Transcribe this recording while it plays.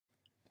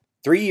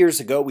3 years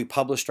ago, we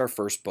published our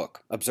first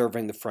book,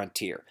 Observing the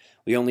Frontier.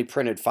 We only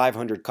printed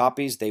 500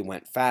 copies. They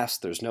went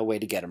fast. There's no way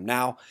to get them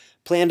now.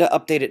 Plan to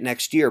update it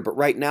next year, but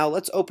right now,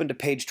 let's open to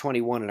page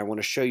 21, and I want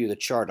to show you the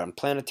chart on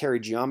planetary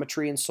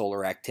geometry and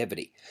solar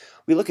activity.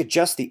 We look at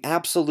just the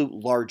absolute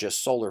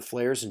largest solar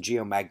flares and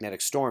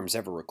geomagnetic storms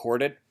ever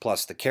recorded,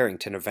 plus the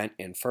Carrington event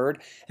inferred,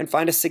 and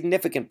find a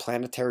significant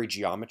planetary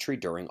geometry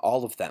during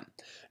all of them.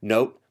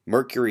 Note,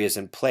 Mercury is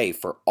in play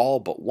for all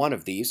but one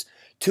of these.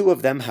 Two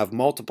of them have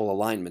multiple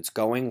alignments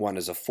going. One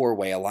is a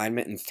four-way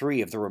alignment, and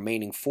three of the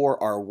remaining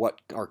four are what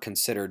are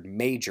considered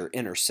major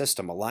inner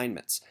system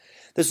alignments.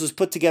 This was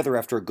put together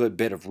after a good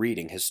bit of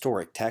reading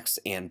historic texts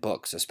and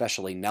books,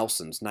 especially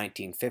Nelson's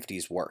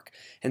 1950s work,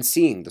 and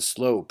seeing the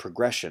slow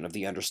progression of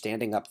the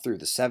understanding up through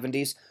the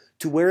 70s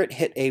to where it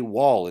hit a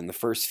wall in the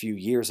first few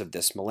years of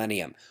this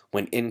millennium,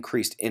 when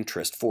increased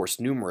interest forced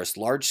numerous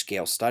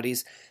large-scale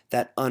studies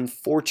that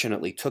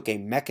unfortunately took a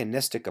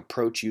mechanistic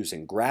approach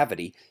using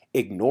gravity,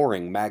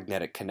 ignoring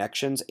magnetic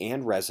connections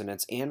and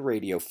resonance and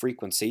radio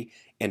frequency,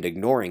 and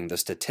ignoring the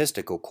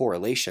statistical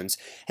correlations,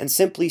 and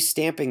simply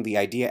stamping the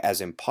idea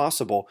as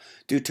impossible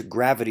due to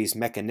gravity's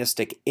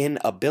mechanistic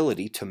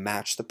inability to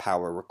match the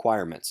power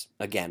requirements.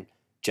 Again,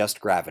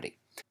 just gravity.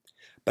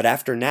 But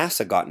after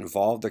NASA got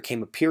involved, there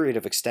came a period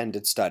of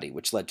extended study,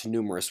 which led to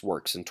numerous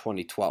works in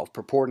 2012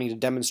 purporting to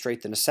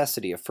demonstrate the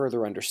necessity of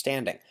further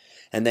understanding.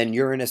 And then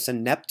Uranus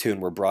and Neptune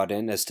were brought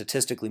in as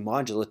statistically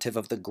modulative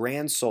of the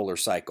grand solar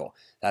cycle.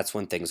 That's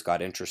when things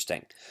got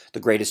interesting. The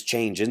greatest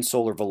change in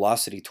solar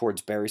velocity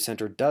towards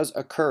barycenter does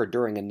occur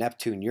during a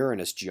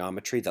Neptune-Uranus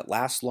geometry that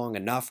lasts long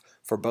enough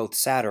for both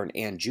Saturn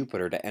and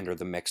Jupiter to enter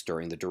the mix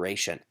during the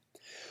duration.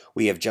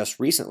 We have just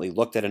recently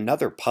looked at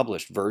another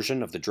published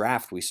version of the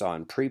draft we saw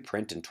in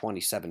preprint in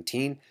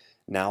 2017,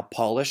 now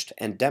polished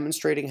and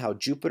demonstrating how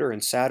Jupiter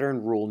and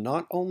Saturn rule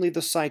not only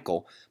the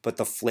cycle, but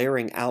the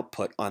flaring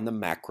output on the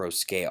macro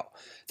scale.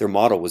 Their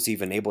model was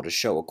even able to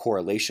show a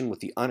correlation with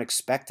the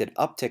unexpected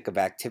uptick of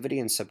activity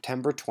in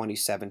September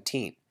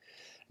 2017.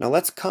 Now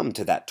let's come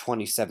to that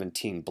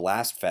 2017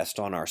 blast fest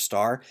on our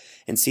star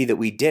and see that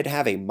we did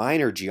have a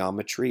minor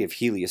geometry of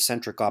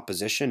heliocentric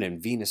opposition in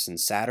Venus and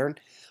Saturn,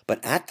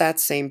 but at that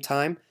same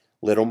time,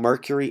 little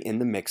Mercury in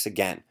the mix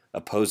again,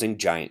 opposing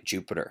giant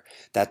Jupiter.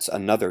 That's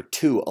another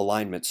 2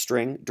 alignment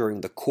string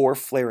during the core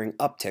flaring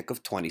uptick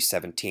of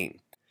 2017.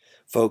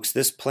 Folks,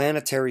 this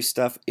planetary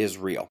stuff is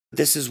real.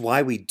 This is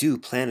why we do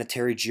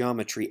planetary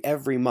geometry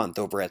every month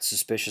over at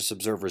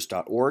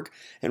suspiciousobservers.org,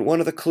 and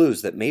one of the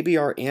clues that maybe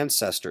our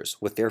ancestors,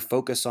 with their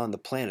focus on the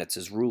planets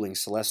as ruling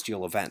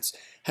celestial events,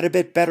 had a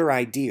bit better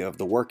idea of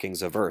the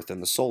workings of Earth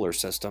and the solar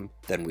system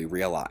than we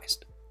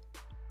realized.